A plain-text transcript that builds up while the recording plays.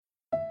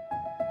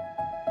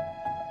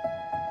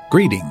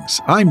Greetings,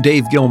 I'm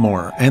Dave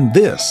Gilmore, and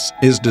this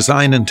is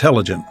Design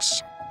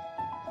Intelligence.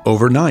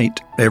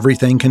 Overnight,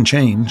 everything can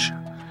change.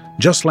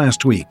 Just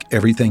last week,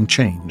 everything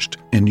changed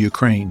in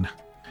Ukraine.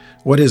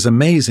 What is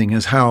amazing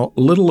is how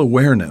little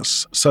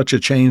awareness such a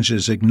change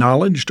is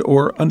acknowledged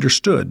or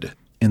understood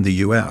in the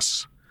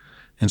U.S.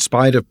 In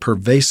spite of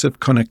pervasive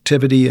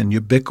connectivity and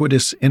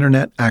ubiquitous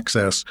internet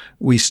access,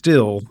 we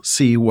still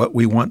see what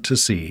we want to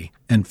see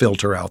and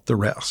filter out the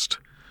rest.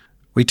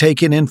 We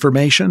take in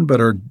information but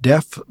are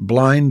deaf,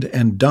 blind,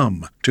 and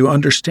dumb to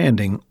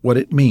understanding what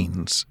it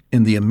means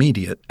in the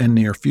immediate and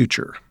near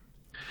future.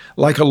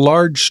 Like a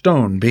large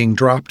stone being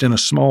dropped in a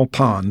small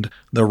pond,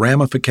 the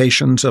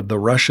ramifications of the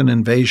Russian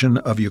invasion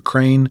of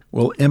Ukraine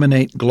will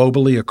emanate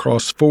globally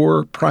across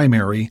 4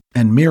 primary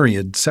and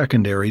myriad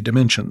secondary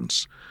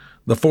dimensions.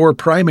 The 4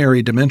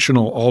 primary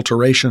dimensional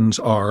alterations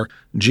are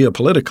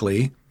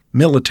geopolitically,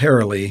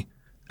 militarily,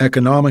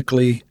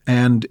 economically,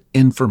 and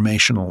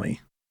informationally.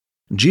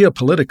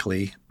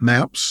 Geopolitically,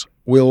 maps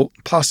will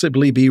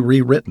possibly be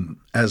rewritten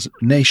as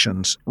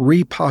nations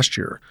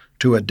reposture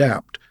to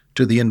adapt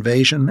to the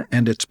invasion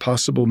and its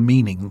possible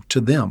meaning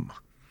to them.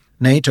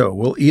 NATO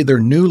will either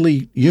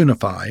newly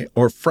unify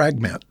or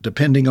fragment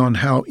depending on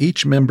how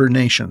each member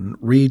nation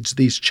reads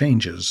these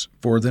changes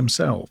for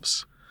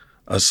themselves.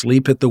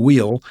 Asleep at the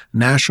wheel,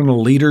 national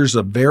leaders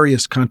of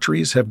various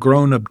countries have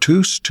grown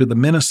obtuse to the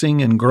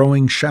menacing and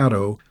growing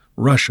shadow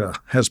Russia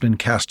has been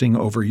casting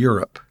over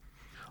Europe.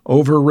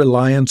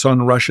 Over-reliance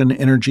on Russian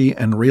energy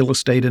and real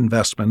estate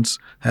investments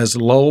has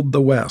lulled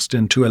the West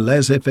into a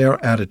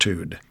laissez-faire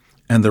attitude,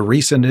 and the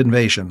recent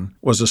invasion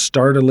was a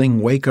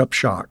startling wake-up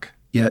shock,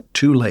 yet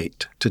too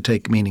late to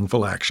take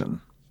meaningful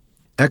action.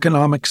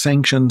 Economic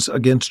sanctions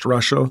against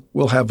Russia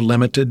will have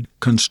limited,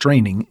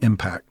 constraining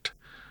impact.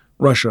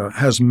 Russia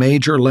has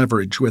major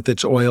leverage with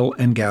its oil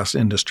and gas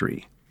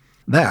industry.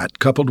 That,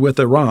 coupled with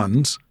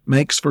Iran's,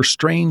 makes for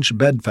strange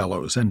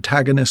bedfellows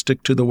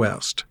antagonistic to the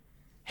West.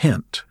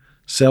 Hint: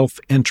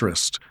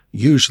 self-interest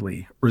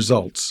usually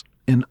results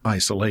in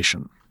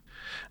isolation.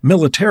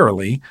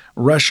 Militarily,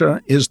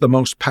 Russia is the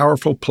most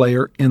powerful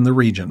player in the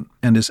region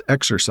and is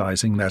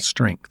exercising that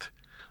strength.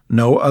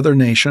 No other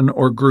nation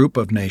or group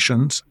of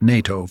nations,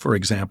 NATO for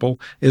example,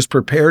 is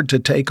prepared to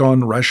take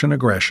on Russian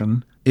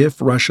aggression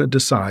if Russia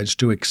decides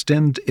to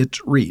extend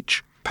its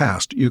reach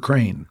past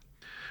Ukraine.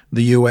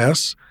 The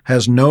U.S.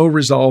 has no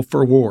resolve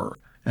for war,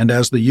 and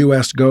as the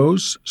U.S.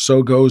 goes,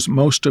 so goes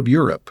most of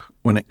Europe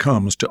when it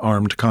comes to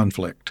armed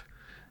conflict.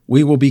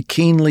 We will be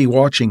keenly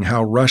watching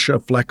how Russia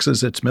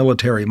flexes its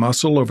military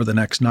muscle over the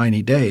next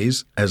 90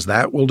 days, as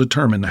that will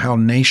determine how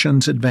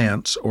nations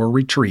advance or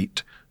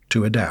retreat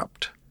to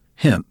adapt.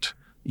 Hint: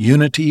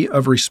 unity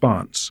of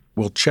response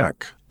will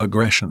check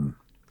aggression.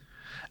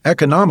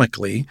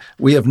 Economically,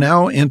 we have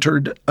now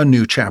entered a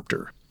new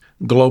chapter.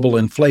 Global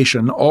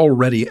inflation,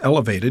 already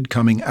elevated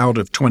coming out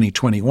of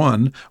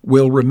 2021,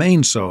 will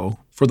remain so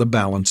for the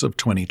balance of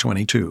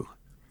 2022.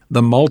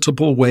 The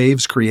multiple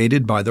waves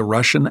created by the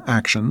Russian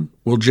action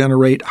will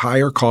generate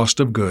higher cost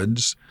of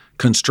goods,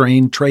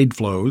 constrain trade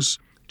flows,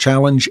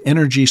 challenge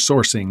energy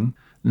sourcing,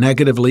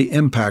 negatively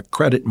impact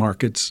credit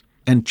markets,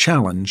 and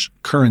challenge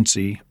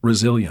currency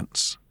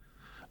resilience.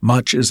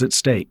 Much is at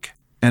stake,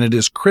 and it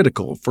is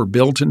critical for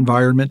built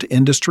environment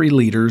industry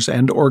leaders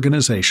and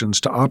organizations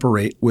to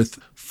operate with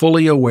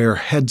fully aware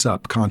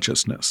heads-up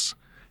consciousness.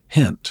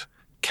 Hint: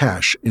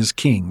 cash is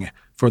king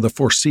for the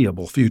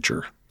foreseeable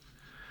future.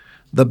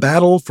 The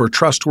battle for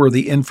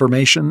trustworthy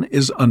information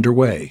is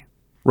underway.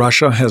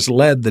 Russia has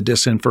led the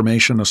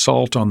disinformation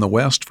assault on the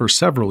West for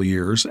several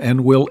years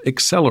and will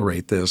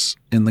accelerate this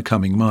in the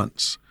coming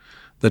months.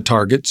 The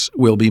targets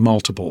will be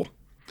multiple: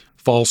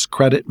 false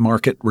credit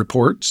market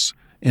reports,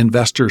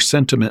 investor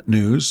sentiment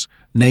news,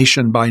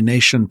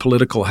 nation-by-nation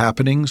political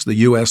happenings,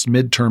 the U.S.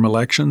 midterm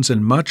elections,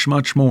 and much,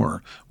 much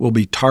more will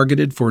be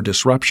targeted for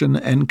disruption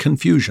and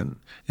confusion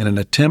in an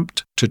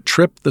attempt to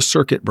trip the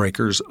circuit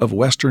breakers of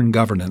Western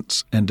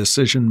governance and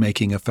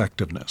decision-making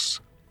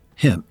effectiveness.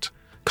 Hint: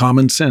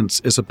 common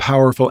sense is a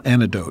powerful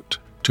antidote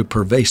to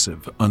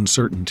pervasive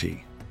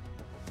uncertainty.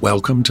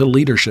 Welcome to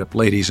leadership,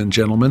 ladies and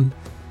gentlemen.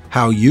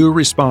 How you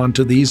respond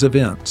to these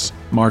events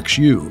marks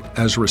you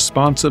as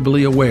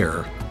responsibly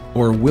aware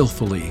or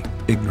willfully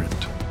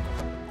ignorant.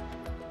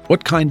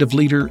 What kind of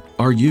leader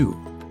are you?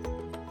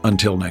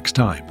 Until next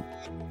time,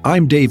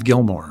 I'm Dave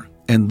Gilmore,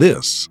 and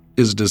this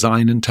is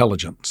Design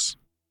Intelligence.